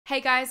Hey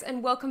guys,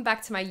 and welcome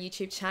back to my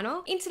YouTube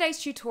channel. In today's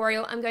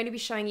tutorial, I'm going to be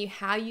showing you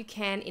how you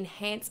can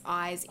enhance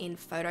eyes in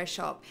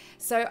Photoshop.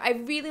 So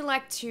I really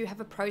like to have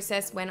a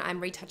process when I'm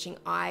retouching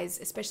eyes,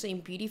 especially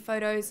in beauty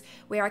photos,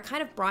 where I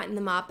kind of brighten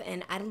them up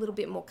and add a little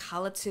bit more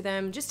color to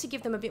them, just to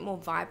give them a bit more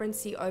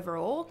vibrancy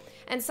overall.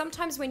 And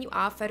sometimes when you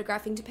are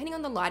photographing, depending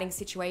on the lighting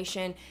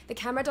situation, the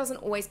camera doesn't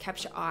always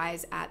capture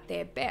eyes at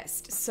their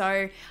best.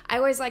 So I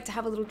always like to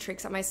have a little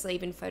tricks up my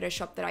sleeve in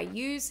Photoshop that I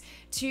use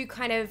to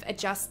kind of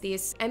adjust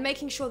this and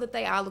making sure that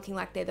they are looking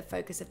like they're the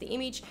focus of the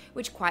image,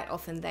 which quite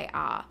often they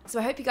are. So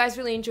I hope you guys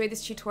really enjoyed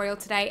this tutorial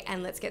today,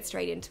 and let's get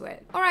straight into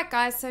it. Alright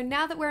guys, so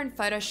now that we're in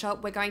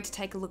Photoshop, we're going to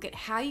take a look at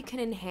how you can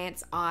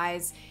enhance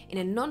eyes in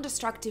a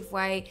non-destructive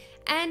way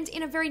and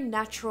in a very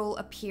natural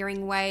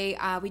appearing way.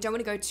 We don't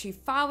want to go too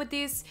far with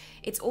this.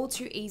 It's all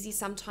too easy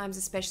sometimes,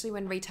 especially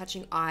when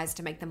retouching eyes,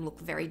 to make them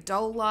look very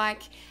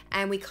doll-like,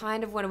 and we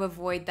kind of want to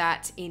avoid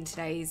that in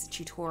today's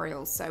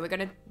tutorial. So we're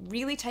going to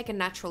really take a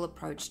natural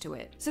approach to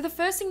it. So the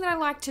first thing that I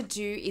like to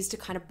do is to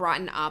kind of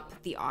brighten up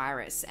the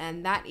iris,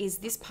 and that is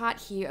this part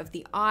here of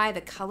the eye,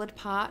 the colored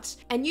part.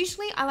 And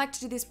usually I like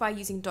to do this by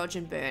using dodge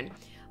and burn.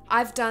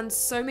 I've done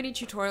so many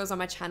tutorials on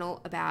my channel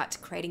about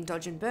creating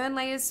dodge and burn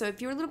layers, so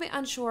if you're a little bit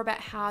unsure about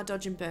how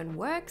dodge and burn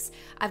works,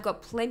 I've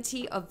got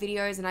plenty of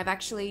videos, and I've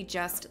actually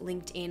just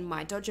linked in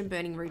my dodge and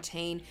burning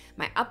routine,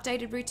 my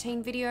updated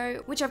routine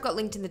video, which I've got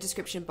linked in the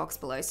description box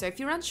below. So if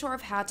you're unsure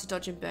of how to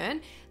dodge and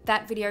burn,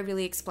 that video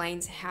really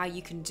explains how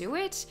you can do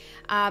it.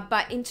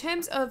 But in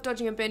terms of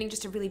dodging and burning,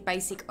 just a really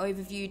basic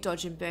overview,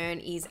 dodge and burn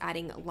is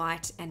adding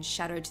light and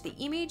shadow to the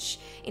image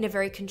in a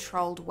very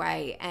controlled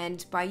way.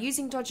 And by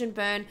using dodge and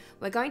burn,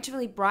 we're going to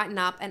really brighten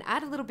up and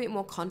add a little bit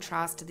more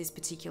contrast to this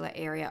particular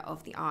area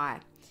of the eye.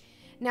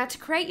 Now, to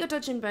create your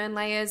dodge and burn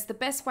layers, the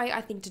best way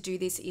I think to do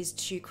this is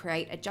to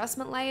create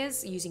adjustment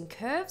layers using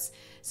curves.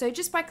 So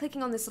just by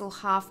clicking on this little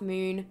half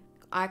moon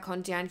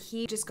icon down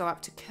here, just go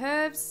up to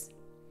curves.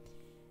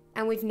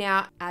 And we've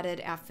now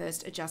added our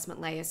first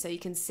adjustment layer. So you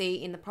can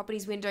see in the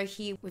properties window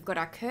here, we've got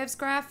our curves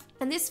graph.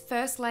 And this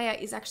first layer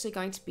is actually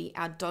going to be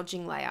our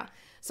dodging layer.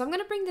 So I'm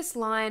going to bring this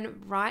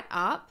line right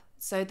up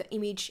so the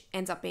image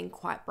ends up being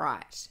quite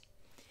bright.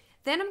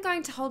 Then I'm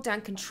going to hold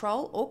down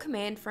Control or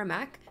Command for a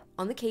Mac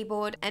on the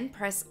keyboard and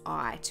press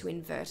I to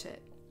invert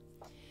it.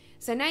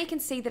 So now you can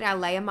see that our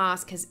layer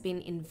mask has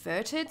been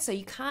inverted, so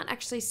you can't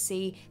actually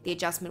see the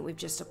adjustment we've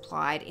just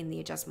applied in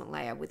the adjustment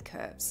layer with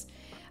curves.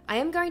 I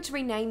am going to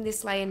rename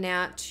this layer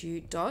now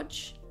to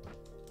Dodge.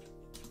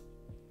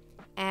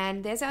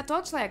 And there's our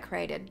Dodge layer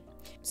created.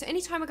 So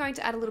anytime we're going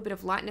to add a little bit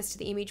of lightness to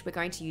the image, we're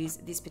going to use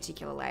this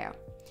particular layer.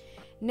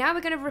 Now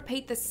we're going to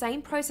repeat the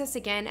same process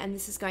again, and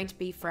this is going to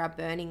be for our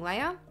burning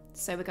layer.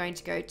 So we're going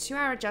to go to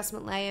our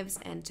adjustment layers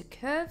and to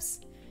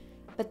curves,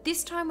 but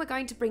this time we're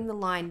going to bring the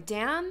line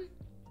down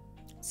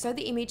so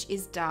the image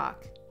is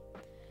dark.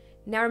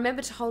 Now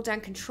remember to hold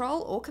down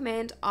Control or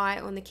Command I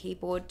on the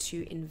keyboard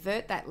to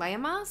invert that layer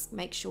mask,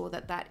 make sure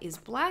that that is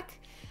black,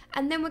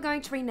 and then we're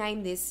going to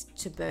rename this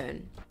to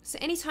Burn. So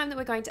anytime that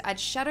we're going to add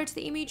shadow to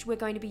the image, we're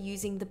going to be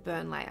using the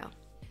Burn layer.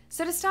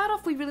 So to start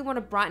off, we really want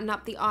to brighten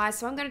up the eye,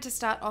 so I'm going to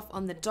start off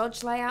on the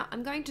Dodge layer.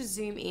 I'm going to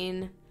zoom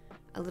in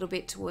a little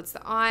bit towards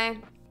the eye.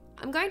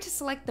 I'm going to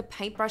select the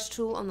paintbrush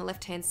tool on the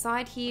left-hand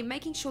side here,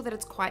 making sure that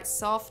it's quite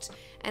soft,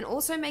 and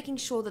also making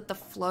sure that the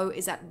flow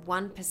is at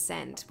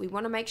 1%. We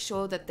want to make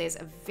sure that there's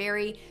a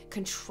very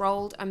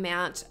controlled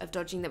amount of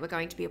dodging that we're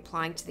going to be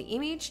applying to the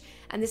image,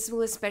 and this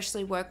will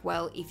especially work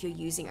well if you're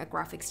using a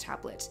graphics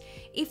tablet.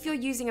 If you're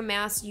using a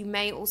mouse, you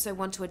may also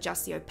want to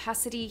adjust the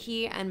opacity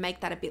here and make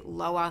that a bit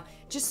lower,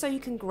 just so you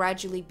can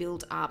gradually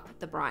build up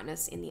the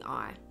brightness in the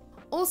eye.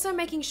 Also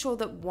making sure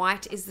that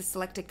white is the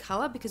selected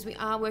color, because we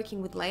are working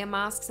with layer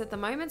masks at the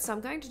moment, so I'm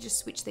going to just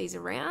switch these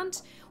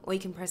around, or you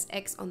can press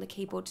X on the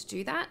keyboard to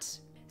do that.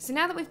 So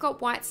now that we've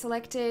got white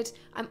selected,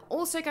 I'm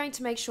also going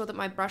to make sure that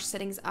my brush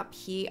settings up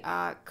here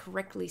are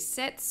correctly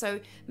set, so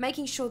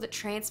making sure that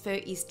transfer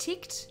is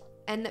ticked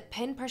and that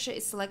pen pressure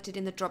is selected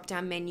in the drop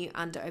down menu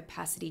under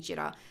opacity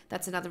jitter.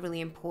 That's another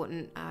really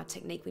important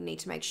technique we need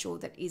to make sure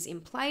that is in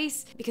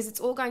place, because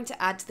it's all going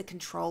to add to the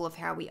control of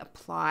how we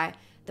apply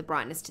the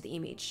brightness to the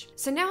image.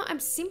 So now I'm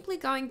simply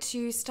going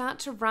to start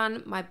to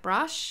run my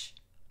brush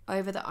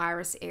over the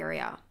iris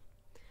area.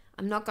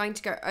 I'm not going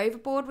to go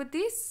overboard with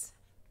this,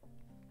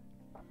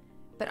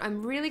 but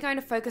I'm really going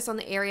to focus on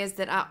the areas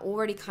that are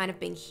already kind of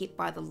being hit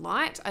by the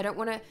light. I don't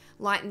want to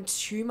lighten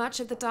too much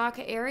of the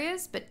darker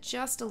areas, but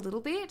just a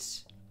little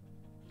bit.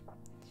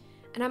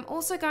 And I'm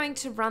also going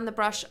to run the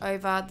brush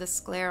over the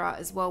sclera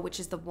as well,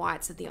 which is the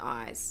whites of the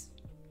eyes,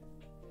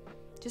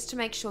 just to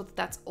make sure that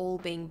that's all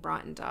being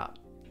brightened up.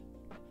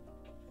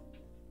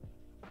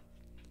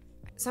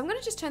 So I'm going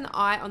to just turn the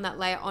eye on that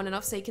layer on and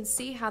off so you can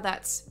see how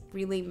that's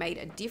really made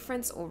a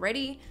difference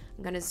already.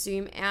 I'm going to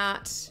zoom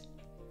out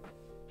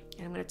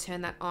and I'm going to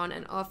turn that on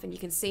and off, and you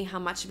can see how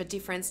much of a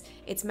difference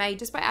it's made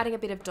just by adding a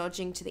bit of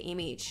dodging to the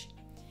image.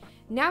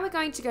 Now we're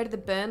going to go to the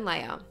burn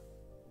layer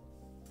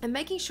and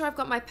making sure I've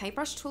got my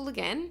paintbrush tool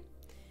again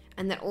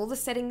and that all the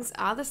settings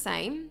are the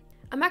same.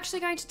 I'm actually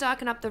going to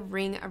darken up the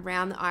ring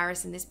around the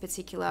iris in this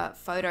particular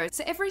photo.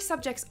 So every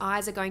subject's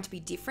eyes are going to be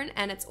different,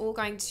 and it's all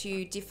going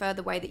to differ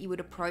the way that you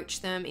would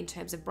approach them in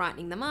terms of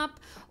brightening them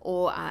up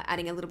or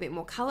adding a little bit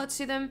more color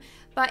to them.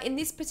 But in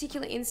this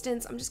particular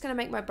instance, I'm just going to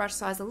make my brush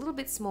size a little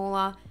bit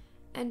smaller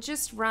and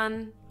just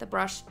run the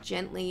brush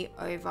gently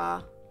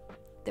over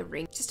the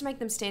ring just to make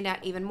them stand out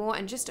even more,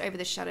 and just over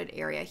the shadowed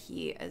area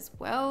here as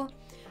well.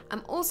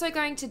 I'm also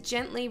going to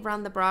gently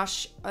run the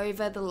brush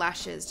over the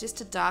lashes just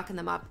to darken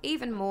them up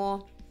even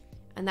more,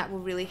 and that will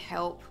really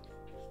help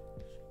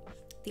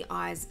the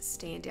eyes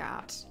stand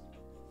out.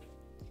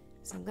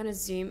 So I'm going to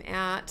zoom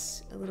out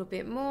a little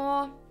bit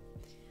more.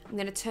 I'm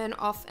going to turn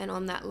off and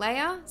on that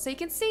layer. So you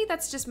can see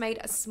that's just made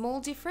a small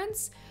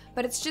difference,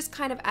 but it's just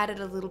kind of added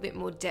a little bit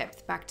more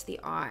depth back to the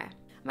eye.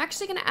 I'm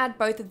actually going to add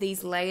both of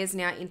these layers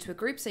now into a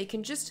group, so you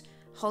can just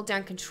hold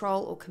down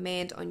Control or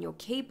Command on your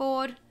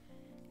keyboard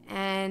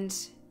and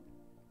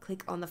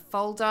click on the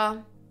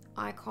folder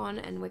icon,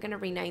 and we're going to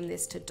rename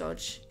this to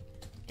Dodge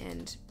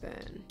and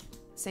Burn.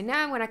 So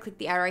now when I click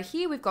the arrow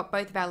here, we've got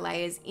both of our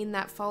layers in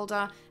that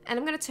folder, and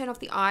I'm going to turn off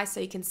the eye so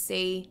you can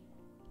see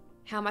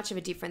how much of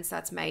a difference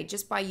that's made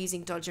just by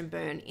using Dodge and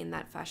Burn in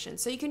that fashion.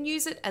 So you can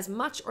use it as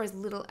much or as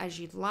little as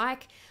you'd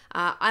like.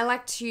 I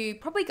like to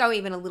probably go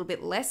even a little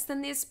bit less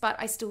than this, but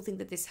I still think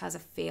that this has a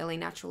fairly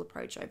natural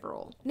approach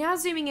overall. Now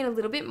zooming in a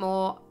little bit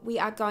more, we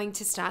are going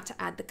to start to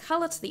add the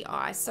color to the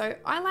eye. So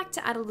I like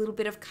to add a little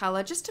bit of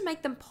color just to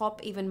make them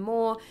pop even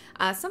more.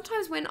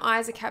 Sometimes when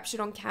eyes are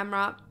captured on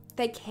camera,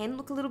 they can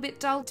look a little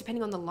bit dull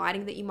depending on the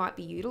lighting that you might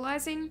be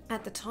utilizing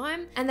at the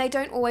time, and they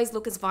don't always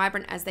look as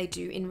vibrant as they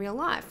do in real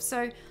life.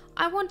 So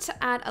I want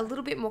to add a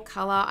little bit more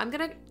color. I'm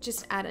going to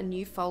just add a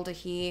new folder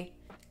here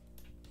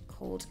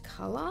called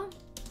Color.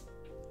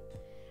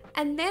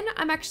 And then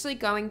I'm actually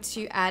going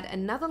to add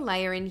another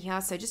layer in here,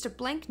 so just a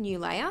blank new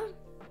layer.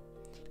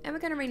 And we're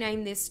going to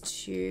rename this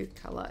to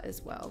Color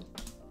as well.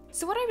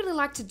 So what I really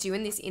like to do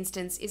in this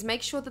instance is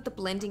make sure that the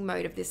blending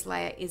mode of this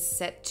layer is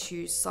set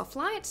to soft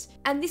light,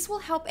 and this will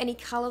help any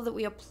color that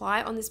we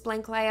apply on this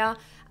blank layer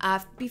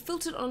be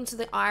filtered onto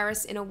the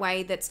iris in a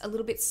way that's a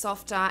little bit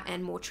softer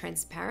and more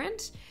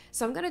transparent.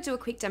 So I'm going to do a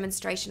quick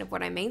demonstration of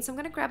what I mean. So I'm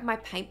going to grab my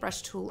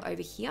paintbrush tool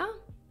over here.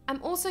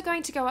 I'm also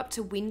going to go up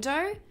to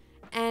Window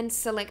and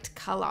select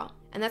Color.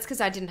 And that's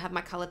because I didn't have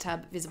my color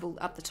tab visible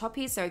up the top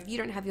here. So if you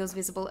don't have yours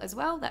visible as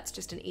well, that's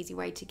just an easy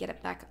way to get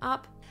it back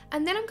up.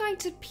 And then I'm going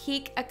to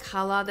pick a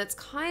color that's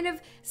kind of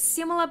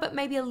similar, but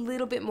maybe a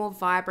little bit more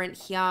vibrant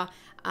here.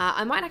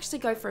 I might actually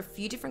go for a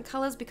few different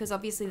colors because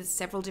obviously there's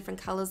several different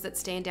colors that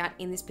stand out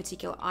in this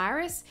particular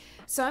iris.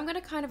 So I'm going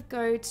to kind of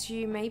go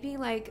to maybe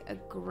like a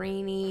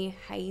greeny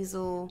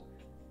hazel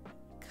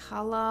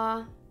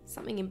color,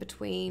 something in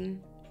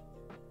between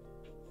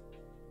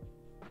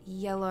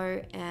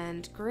yellow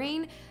and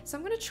green. So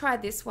I'm going to try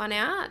this one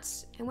out,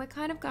 and we're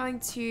kind of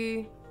going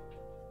to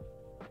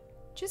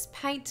just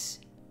paint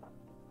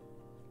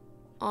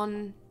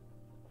on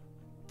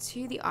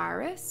to the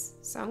iris.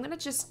 So I'm going to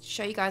just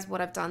show you guys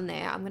what I've done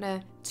there. I'm going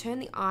to turn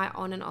the eye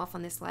on and off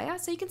on this layer,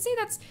 so you can see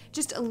that's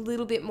just a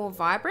little bit more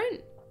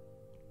vibrant,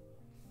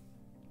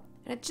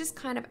 and it just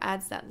kind of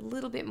adds that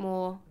little bit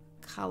more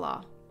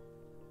color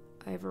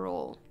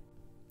overall.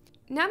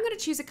 Now I'm going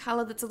to choose a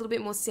color that's a little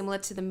bit more similar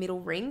to the middle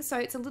ring. So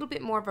it's a little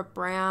bit more of a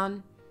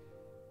brown,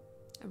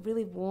 a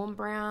really warm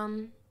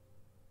brown.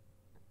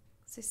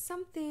 So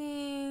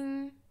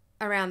something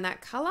around that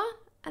color.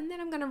 And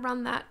then I'm going to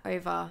run that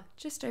over,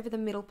 just over the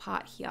middle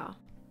part here.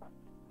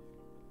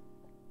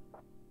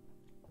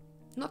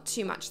 Not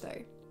too much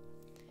though.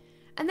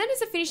 And then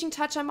as a finishing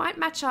touch, I might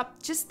match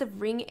up just the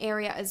ring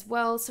area as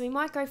well. So we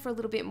might go for a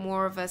little bit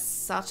more of a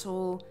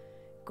subtle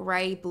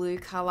gray blue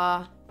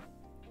color.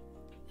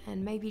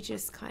 And maybe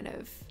just kind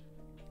of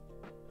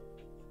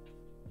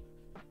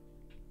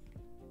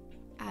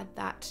add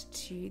that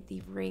to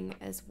the ring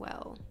as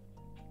well.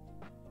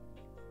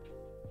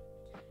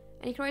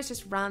 And you can always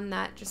just run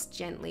that just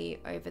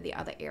gently over the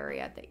other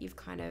area that you've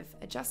kind of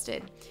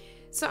adjusted.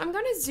 So I'm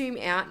going to zoom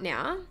out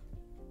now,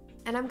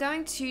 and I'm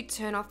going to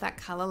turn off that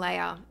color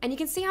layer. And you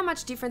can see how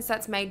much difference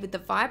that's made with the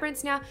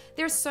vibrance. Now,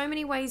 there are so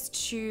many ways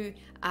to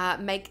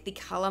make the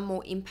color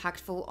more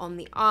impactful on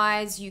the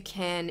eyes. You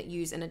can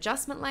use an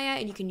adjustment layer,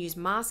 and you can use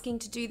masking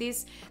to do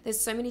this. There's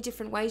so many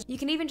different ways. You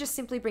can even just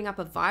simply bring up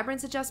a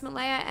vibrance adjustment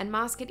layer and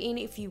mask it in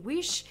if you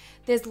wish.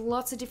 There's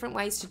lots of different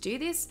ways to do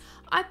this.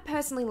 I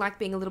personally like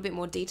being a little bit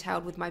more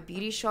detailed with my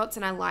beauty shots,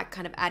 and I like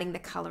kind of adding the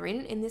color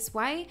in this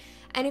way.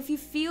 And if you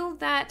feel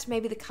that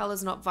maybe the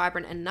color's not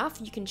vibrant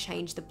enough, you can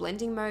change the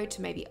blending mode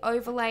to maybe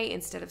overlay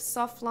instead of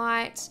soft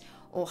light,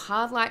 or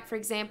hard light, for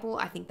example.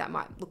 I think that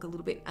might look a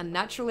little bit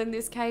unnatural in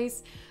this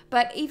case.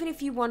 But even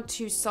if you want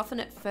to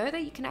soften it further,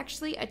 you can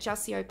actually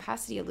adjust the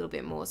opacity a little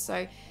bit more.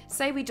 So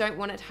say we don't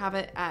want to have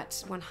it at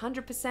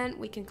 100%,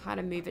 we can kind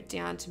of move it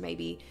down to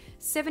maybe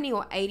 70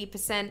 or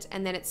 80%,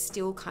 and then it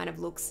still kind of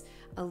looks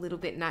a little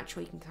bit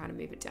natural. You can kind of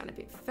move it down a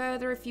bit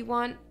further if you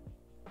want.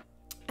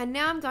 And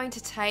now I'm going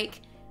to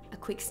take a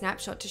quick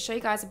snapshot to show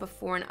you guys a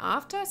before and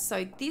after.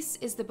 So this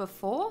is the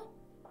before,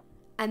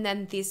 and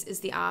then this is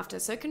the after.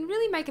 So it can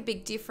really make a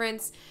big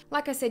difference.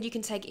 Like I said, you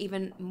can take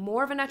even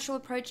more of a natural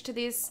approach to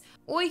this,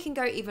 or you can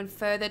go even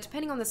further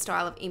depending on the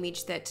style of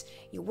image that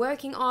you're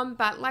working on.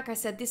 But like I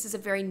said, this is a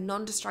very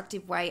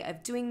non-destructive way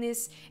of doing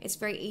this. It's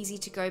very easy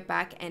to go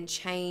back and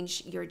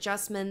change your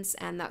adjustments,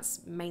 and that's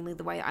mainly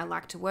the way I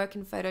like to work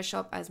in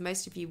Photoshop, as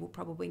most of you will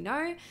probably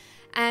know.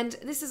 And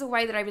this is a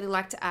way that I really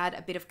like to add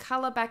a bit of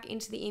color back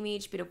into the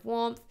image, a bit of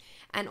warmth,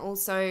 and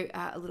also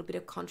a little bit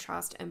of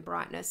contrast and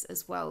brightness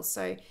as well.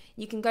 So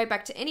you can go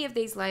back to any of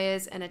these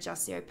layers and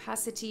adjust the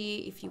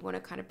opacity. If you want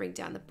to kind of bring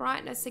down the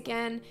brightness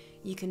again,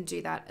 you can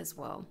do that as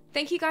well.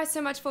 Thank you guys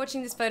so much for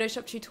watching this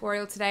Photoshop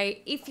tutorial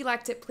today. If you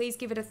liked it, please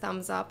give it a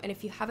thumbs up. And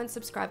if you haven't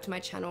subscribed to my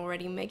channel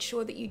already, make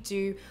sure that you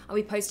do. I'll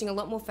be posting a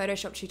lot more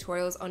Photoshop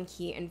tutorials on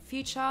here in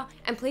future.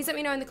 And please let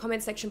me know in the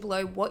comment section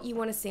below what you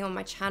want to see on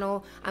my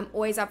channel. I'm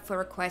always up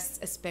for requests,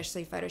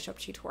 especially Photoshop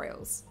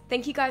tutorials.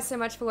 Thank you guys so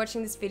much for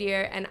watching this video,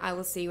 and I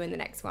will see you in the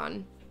next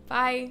one.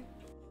 Bye.